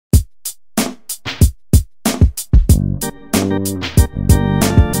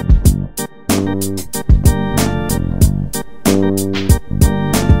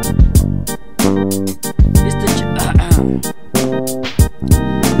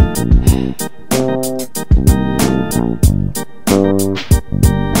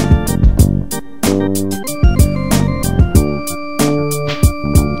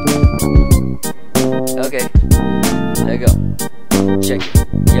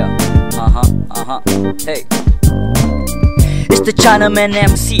Yeah, hey. It's the Chinaman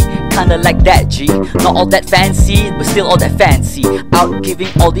MC, kinda like that G. Not all that fancy, but still all that fancy. Out giving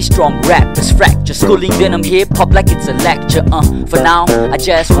all these strong rappers fracture, schooling venom hip-hop like it's a lecture. For now, I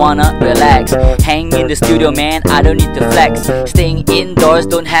just wanna relax. Hang in the studio man, I don't need to flex. Staying indoors,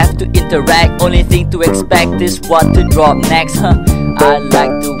 don't have to interact. Only thing to expect is what to drop next. I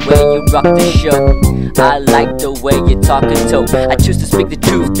like the way you rock the show, I like the way you talk and toe. I choose to speak the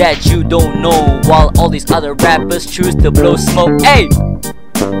truth that you don't know, while all these other rappers choose to blow smoke. Hey!